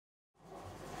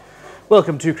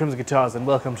Welcome to Crimson Guitars and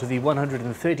welcome to the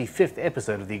 135th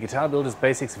episode of the Guitar Builders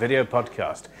Basics video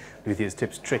podcast. With his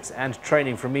tips, tricks and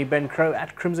training from me, Ben Crow,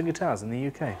 at Crimson Guitars in the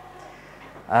UK.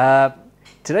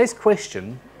 Today's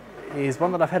question is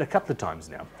one that I've had a couple of times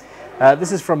now.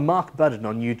 This is from Mark Budden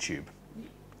on YouTube.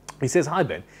 He says, "Hi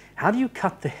Ben, how do you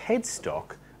cut the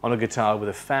headstock on a guitar with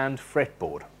a fanned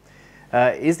fretboard?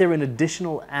 Is there an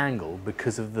additional angle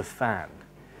because of the fan?"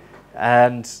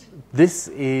 And this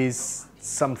is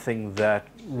something that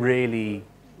really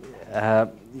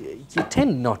you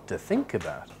tend not to think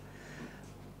about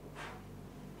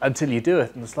until you do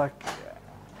it, and it's like,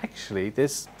 actually,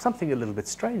 there's something a little bit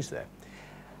strange there.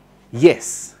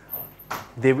 Yes,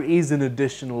 there is an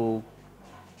additional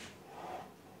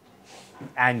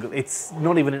angle. It's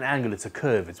not even an angle, it's a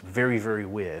curve. It's very, very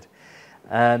weird.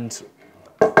 And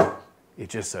it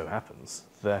just so happens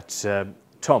that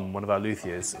Tom, one of our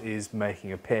luthiers, is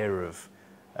making a pair of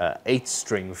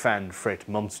 8-string fan fret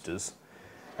monsters.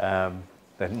 They're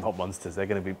not monsters, they're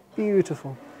going to be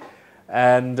beautiful.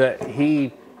 And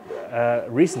he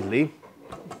recently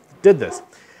did this.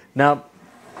 Now,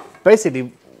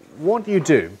 basically, what you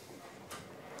do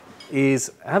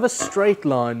is have a straight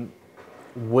line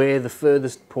where the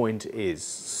furthest point is.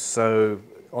 So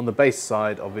on the bass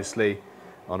side, obviously,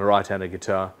 on a right-handed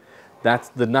guitar,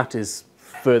 the nut is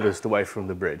furthest away from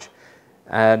the bridge.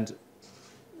 And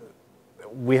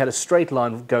we had a straight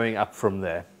line going up from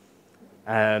there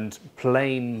and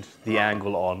planed the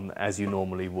angle on as you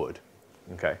normally would.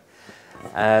 Okay,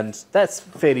 and that's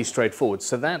fairly straightforward.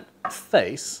 So that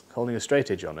face, holding a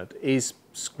straight edge on it, is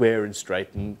square and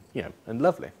straight and, you know, and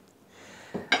lovely.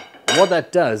 And what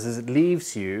that does is it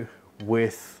leaves you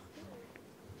with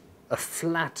a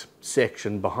flat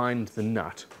section behind the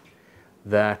nut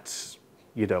that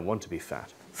you don't want to be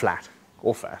flat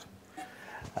or fat.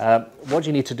 What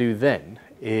you need to do then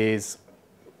is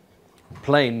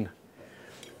plane,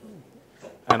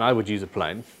 and I would use a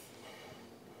plane,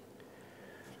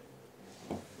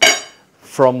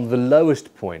 from the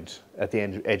lowest point at the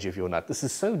edge of your nut. This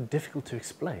is so difficult to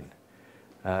explain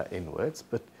in words,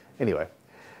 but anyway.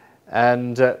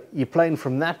 And you plane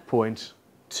from that point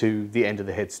to the end of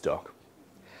the headstock.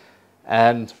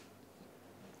 And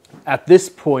at this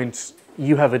point,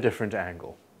 you have a different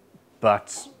angle,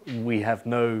 but we have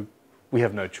no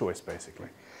choice, basically.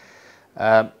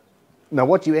 Now,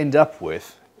 what you end up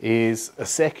with is a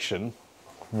section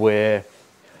where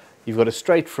you've got a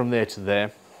straight from there to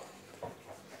there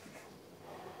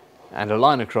and a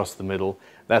line across the middle.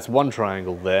 That's one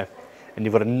triangle there, and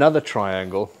you've got another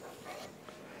triangle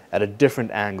at a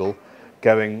different angle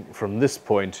going from this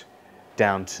point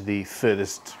down to the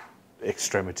furthest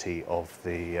extremity of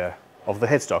the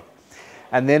headstock.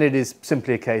 And then it is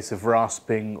simply a case of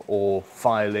rasping or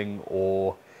filing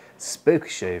or spoke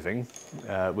shaving,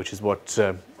 which is what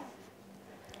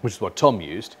Tom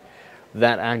used,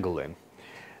 that angle in.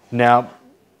 Now,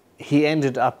 he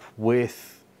ended up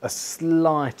with a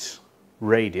slight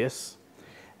radius,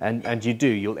 and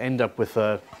you'll end up with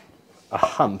a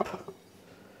hump.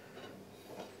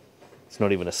 It's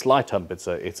not even a slight hump, it's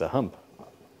a hump.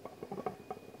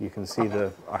 You can see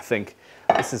I think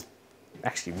this is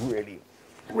actually really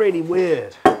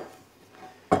weird.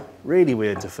 Really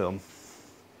weird to film.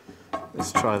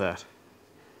 Let's try that.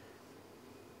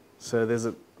 So there's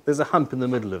a hump in the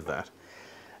middle of that.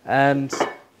 And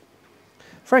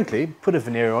frankly, put a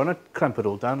veneer on it, clamp it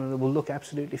all down, and it will look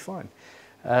absolutely fine.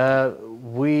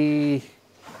 The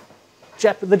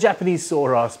Japanese saw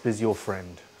rasp is your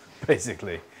friend,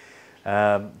 basically.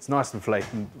 It's nice and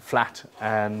flat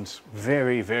and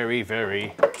very, very,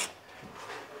 very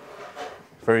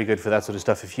good for that sort of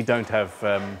stuff if you don't have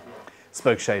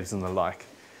spoke shaves and the like.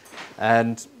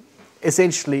 And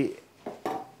essentially,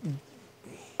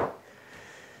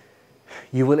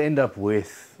 you will end up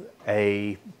with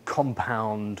a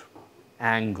compound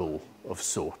angle of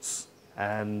sorts.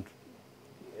 And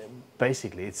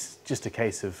basically, it's just a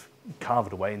case of carve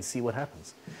it away and see what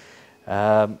happens.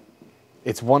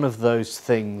 It's one of those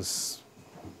things.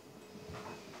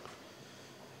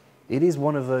 It is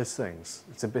one of those things.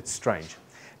 It's a bit strange.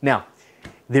 Now,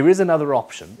 there is another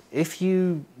option. If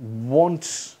you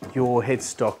want your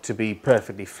headstock to be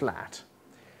perfectly flat,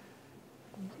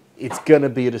 it's going to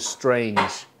be at a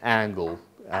strange angle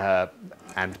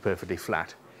and perfectly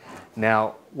flat.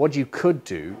 Now, what you could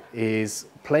do is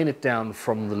plane it down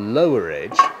from the lower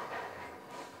edge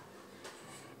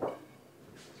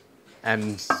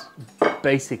and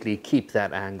basically keep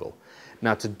that angle.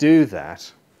 Now, to do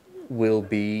that will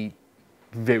be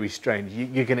very strange.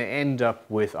 You're going to end up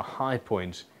with a high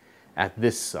point at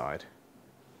this side,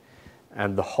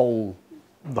 and the whole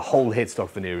headstock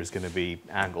veneer is going to be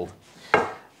angled.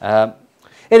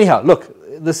 Anyhow, look,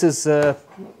 this is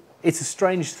it's a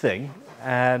strange thing,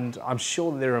 and I'm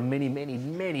sure there are many, many,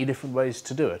 many different ways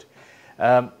to do it.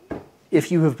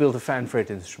 If you have built a fan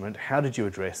fret instrument, how did you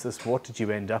address this? What did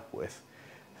you end up with?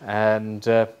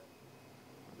 And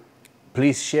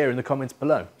please share in the comments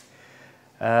below.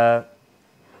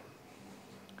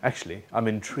 Actually, I'm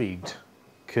intrigued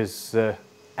because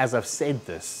as I've said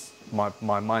this,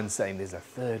 my mind's saying there's a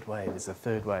third way, there's a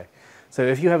third way. So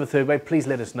if you have a third way, please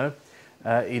let us know.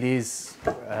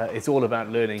 It's all about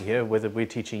learning here, whether we're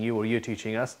teaching you or you're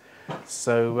teaching us.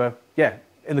 So yeah,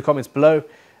 in the comments below,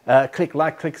 click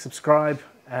like, click subscribe,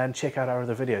 and check out our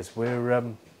other videos. We're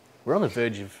on the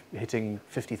verge of hitting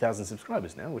 50,000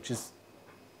 subscribers now, which is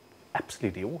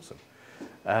absolutely awesome.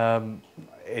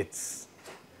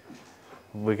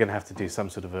 We're going to have to do some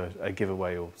sort of a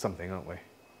giveaway or something, aren't we?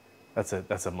 That's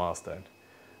a milestone.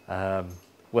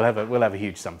 We'll have a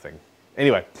huge something.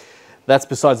 Anyway, that's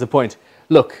besides the point.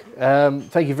 Look,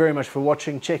 thank you very much for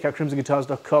watching. Check out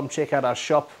crimsonguitars.com. Check out our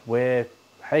shop where,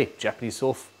 hey, Japanese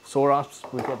saw rasps,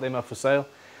 we've got them up for sale.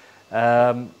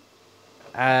 We're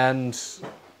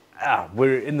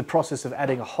in the process of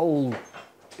adding a whole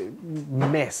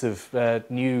mess of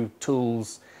new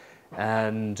tools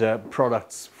and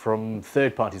products from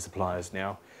third-party suppliers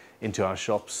now into our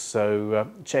shops, so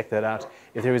check that out.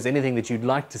 If there is anything that you'd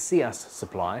like to see us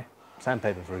supply,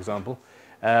 sandpaper for example,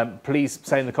 please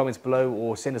say in the comments below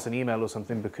or send us an email or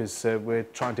something, because we're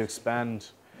trying to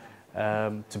expand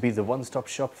to be the one-stop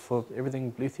shop for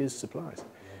everything Luthiers supplies,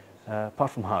 apart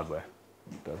from hardware.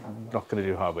 But I'm not going to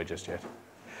do hardware just yet.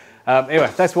 Anyway,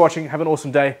 thanks for watching. Have an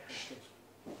awesome day.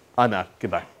 I'm out.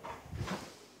 Goodbye.